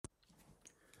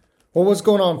Well, what's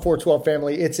going on, 412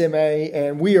 family? It's MA,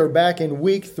 and we are back in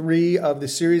week 3 of the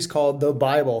series called The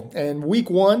Bible. And week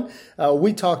 1,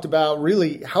 we talked about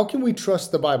really how can we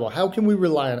trust the Bible? How can we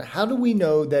rely on it? How do we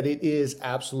know that it is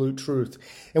absolute truth?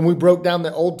 And we broke down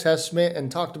the Old Testament and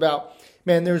talked about,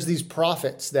 man, there's these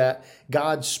prophets that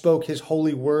God spoke his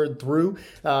holy word through.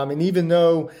 And even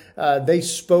though they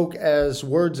spoke as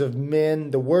words of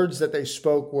men, the words that they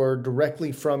spoke were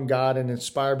directly from God and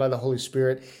inspired by the Holy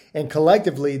Spirit. And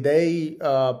collectively, they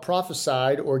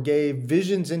prophesied or gave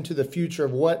visions into the future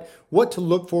of what to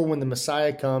look for when the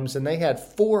Messiah comes. And they had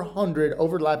 400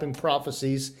 overlapping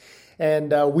prophecies.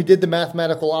 And we did the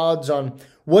mathematical odds on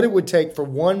what it would take for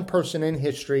one person in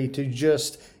history to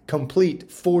just complete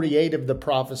 48 of the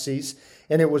prophecies,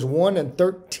 and it was 1 in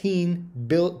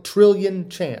 13 trillion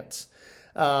chance.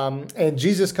 And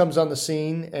Jesus comes on the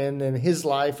scene, and in his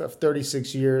life of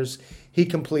 36 years, he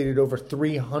completed over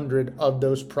 300 of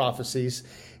those prophecies.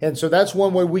 And so that's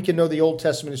one way we can know the Old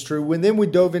Testament is true. When then we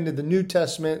dove into the New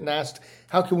Testament and asked,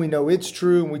 how can we know it's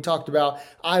true? And we talked about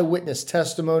eyewitness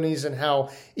testimonies and how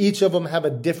each of them have a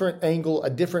different angle, a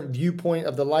different viewpoint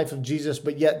of the life of Jesus,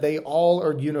 but yet they all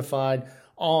are unified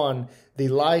on the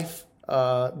life,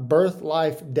 birth,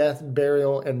 life, death,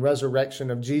 burial, and resurrection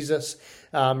of Jesus,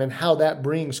 and how that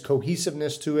brings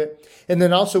cohesiveness to it. And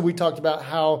then also we talked about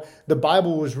how the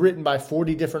Bible was written by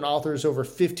 40 different authors over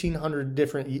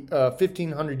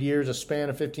 1,500 years, a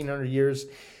span of 1,500 years.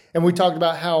 And we talked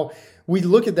about how we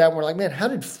look at that and we're like, man, how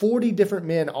did 40 different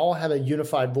men all have a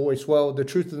unified voice? Well, the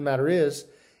truth of the matter is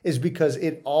because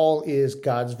it all is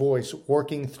God's voice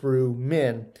working through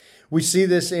men. We see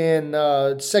this in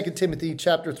 2 Timothy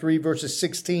chapter 3, verses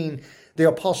 16. The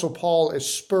Apostle Paul is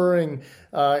spurring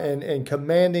and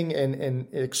commanding and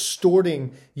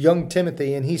exhorting young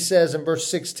Timothy. And he says in verse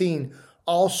 16,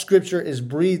 all scripture is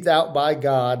breathed out by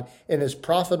God and is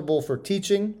profitable for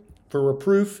teaching, for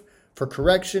reproof, for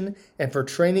correction, and for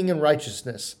training in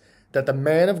righteousness, that the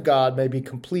man of God may be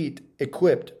complete,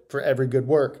 equipped for every good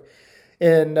work.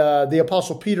 And the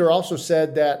Apostle Peter also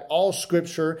said that all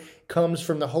scripture comes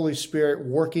from the Holy Spirit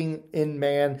working in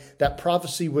man. That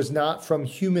prophecy was not from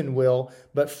human will,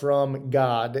 but from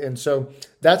God. And so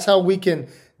that's how we can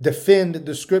defend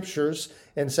the scriptures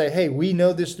and say, hey, we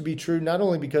know this to be true, not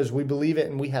only because we believe it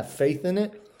and we have faith in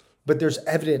it, but there's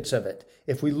evidence of it.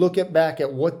 If we look back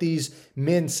at what these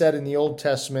men said in the Old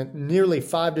Testament, nearly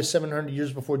 500 to 700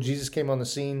 years before Jesus came on the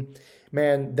scene,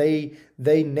 man, they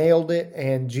nailed it,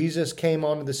 and Jesus came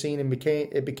onto the scene and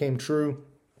it became true.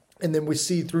 And then we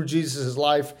see through Jesus'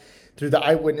 life, through the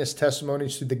eyewitness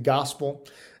testimonies, through the gospel,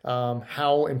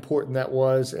 how important that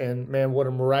was. And man, what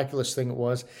a miraculous thing it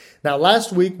was. Now,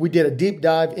 last week, we did a deep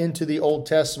dive into the Old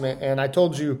Testament. And I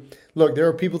told you, look, there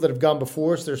are people that have gone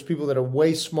before us. There's people that are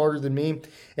way smarter than me.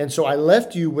 And so I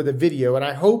left you with a video, and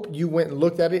I hope you went and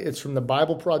looked at it. It's from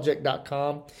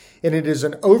thebibleproject.com. And it is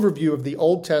an overview of the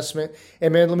Old Testament.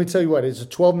 And man, let me tell you what, it's a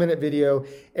 12-minute video.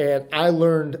 And I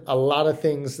learned a lot of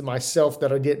things myself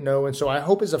that I didn't know. And so I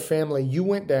hope as a family, you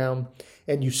went down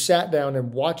and you sat down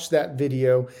and watched that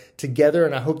video together.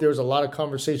 And I hope there was a lot of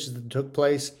conversations that took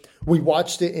place. We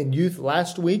watched it in youth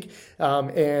last week,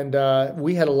 and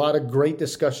we had a lot of great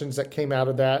discussions that came out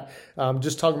of that,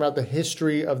 just talking about the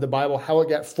history of the Bible, how it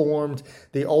got formed,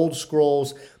 the old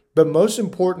scrolls. But most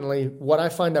importantly, what I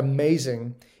find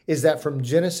amazing is that from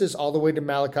Genesis all the way to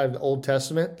Malachi of the Old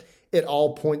Testament, it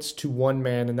all points to one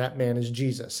man, and that man is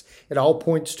Jesus. It all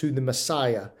points to the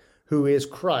Messiah, who is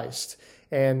Christ.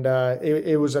 And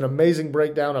it was an amazing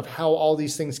breakdown of how all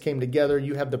these things came together.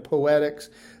 You have the poetic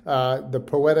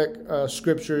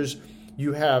scriptures,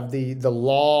 you have the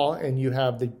law, and you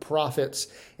have the prophets,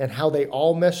 and how they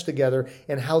all mesh together,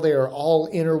 and how they are all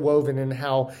interwoven, and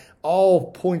how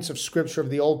all points of scripture of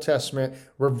the Old Testament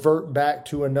revert back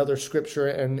to another scripture.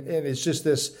 And it's just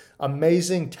this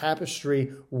amazing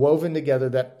tapestry woven together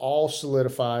that all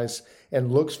solidifies and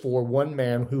looks for one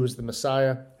man who is the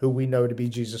Messiah, who we know to be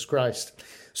Jesus Christ.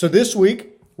 So this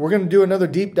week, we're going to do another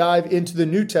deep dive into the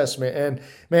New Testament. And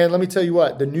man, let me tell you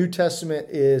what, the New Testament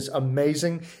is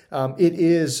amazing. It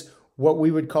is what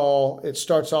we would call, it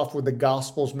starts off with the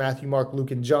Gospels, Matthew, Mark, Luke,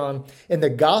 and John. And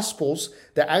the Gospels,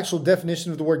 the actual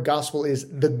definition of the word gospel is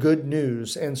the good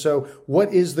news. And so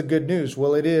what is the good news?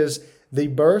 Well, it is the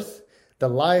birth, the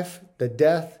life, the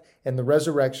death, and the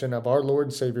resurrection of our Lord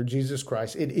and Savior, Jesus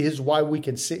Christ. It is why we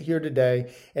can sit here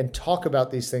today and talk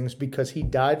about these things, because he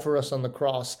died for us on the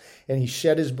cross and he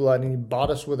shed his blood and he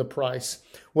bought us with a price.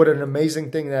 What an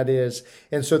amazing thing that is.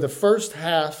 And so the first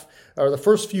half, or the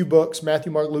first few books,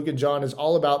 Matthew, Mark, Luke, and John, is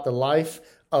all about the life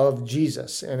of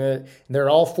Jesus. And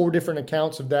they're all 4 different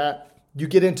accounts of that. You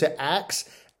get into Acts.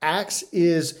 Acts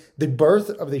is the birth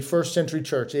of the first century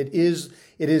church. It is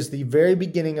the very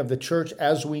beginning of the church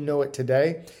as we know it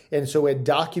today. And so it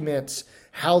documents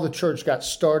how the church got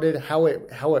started, how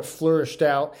it flourished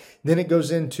out. Then it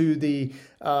goes into the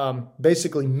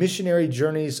basically missionary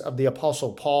journeys of the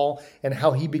Apostle Paul and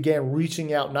how he began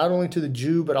reaching out not only to the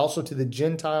Jew, but also to the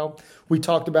Gentile. We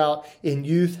talked about in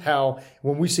youth how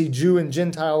when we see Jew and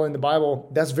Gentile in the Bible,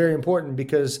 that's very important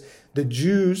because the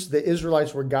Jews, the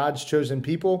Israelites, were God's chosen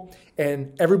people,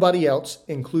 and everybody else,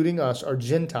 including us, are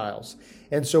Gentiles.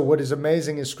 And so what is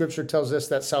amazing is Scripture tells us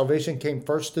that salvation came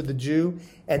first to the Jew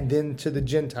and then to the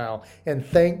Gentile. And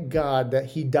thank God that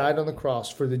he died on the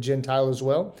cross for the Gentile as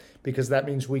well, because that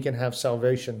means we can have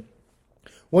salvation.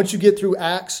 Once you get through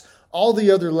Acts, all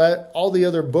the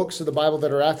other books of the Bible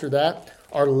that are after that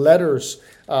are letters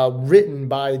written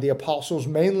by the apostles,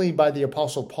 mainly by the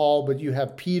Apostle Paul, but you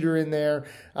have Peter in there,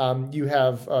 you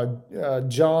have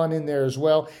John in there as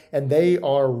well, and they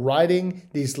are writing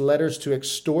these letters to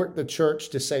extort the church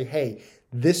to say, hey,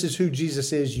 this is who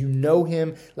Jesus is. You know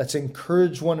him. Let's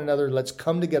encourage one another. Let's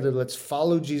come together. Let's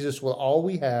follow Jesus with all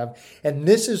we have. And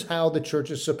this is how the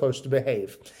church is supposed to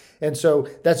behave. And so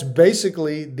that's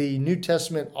basically the New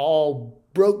Testament all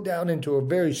broke down into a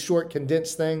very short,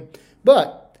 condensed thing.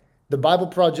 But the Bible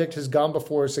Project has gone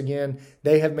before us again.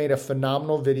 They have made a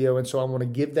phenomenal video, and so I want to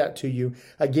give that to you.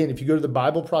 Again, if you go to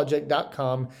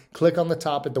thebibleproject.com, click on the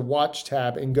top at the Watch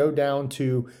tab and go down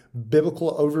to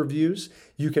Biblical Overviews,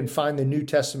 you can find the New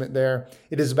Testament there.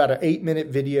 It is about an 8-minute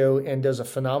video and does a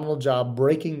phenomenal job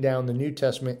breaking down the New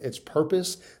Testament, its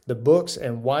purpose, the books,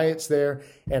 and why it's there,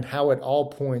 and how it all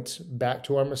points back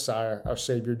to our Messiah, our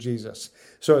Savior, Jesus.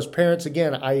 So as parents,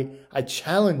 again, I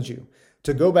challenge you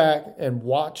to go back and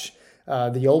watch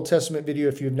the Old Testament video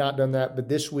if you've not done that. But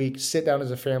this week, sit down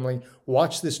as a family,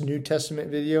 watch this New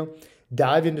Testament video,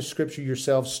 dive into Scripture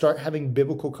yourself, start having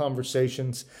biblical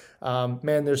conversations.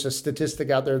 Man, there's a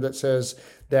statistic out there that says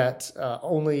that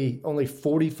only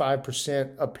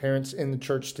 45% of parents in the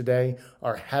church today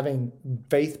are having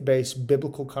faith-based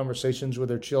biblical conversations with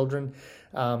their children.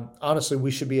 Honestly,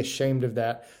 we should be ashamed of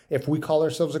that. If we call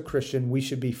ourselves a Christian, we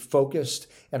should be focused,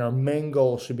 and our main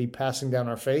goal should be passing down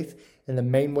our faith. And the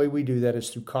main way we do that is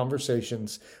through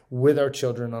conversations with our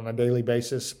children on a daily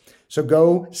basis. So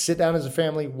go sit down as a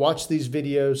family, watch these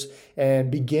videos,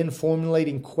 and begin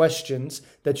formulating questions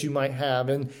that you might have.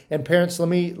 And parents, let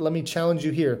me challenge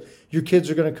you here. Your kids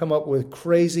are going to come up with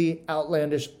crazy,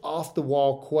 outlandish,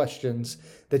 off-the-wall questions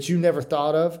that you never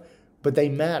thought of, but they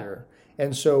matter.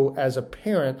 And so as a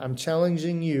parent, I'm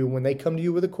challenging you when they come to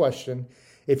you with a question,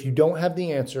 if you don't have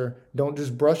the answer, don't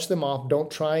just brush them off. Don't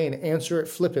try and answer it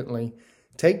flippantly.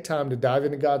 Take time to dive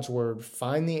into God's Word,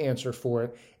 find the answer for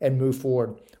it, and move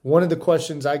forward. One of the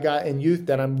questions I got in youth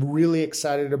that I'm really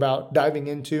excited about diving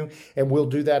into, and we'll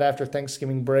do that after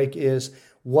Thanksgiving break, is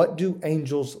what do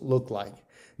angels look like?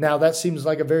 Now, that seems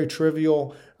like a very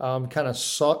trivial kind of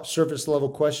surface level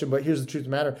question, but here's the truth of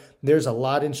the matter. There's a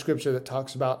lot in Scripture that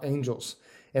talks about angels.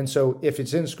 And so if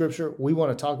it's in Scripture, we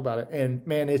want to talk about it. And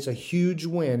man, it's a huge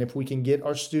win if we can get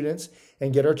our students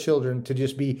and get our children to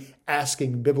just be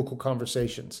asking biblical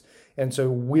conversations. And so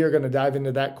we are going to dive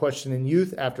into that question in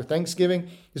youth after Thanksgiving.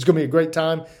 It's going to be a great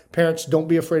time. Parents, don't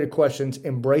be afraid of questions.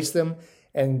 Embrace them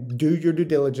and do your due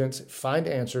diligence. Find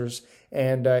answers.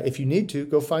 And if you need to,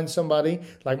 go find somebody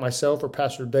like myself or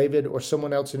Pastor David or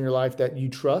someone else in your life that you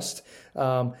trust.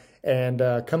 And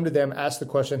come to them, ask the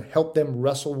question, help them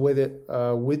wrestle with it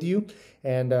with you,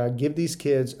 and give these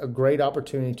kids a great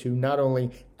opportunity to not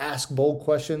only ask bold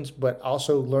questions, but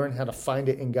also learn how to find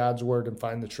it in God's Word and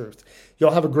find the truth.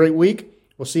 Y'all have a great week.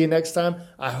 We'll see you next time.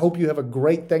 I hope you have a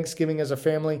great Thanksgiving as a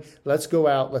family. Let's go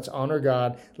out. Let's honor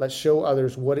God. Let's show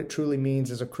others what it truly means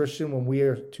as a Christian when we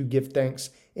are to give thanks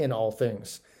in all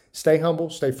things. Stay humble,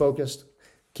 stay focused,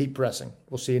 keep pressing.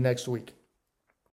 We'll see you next week.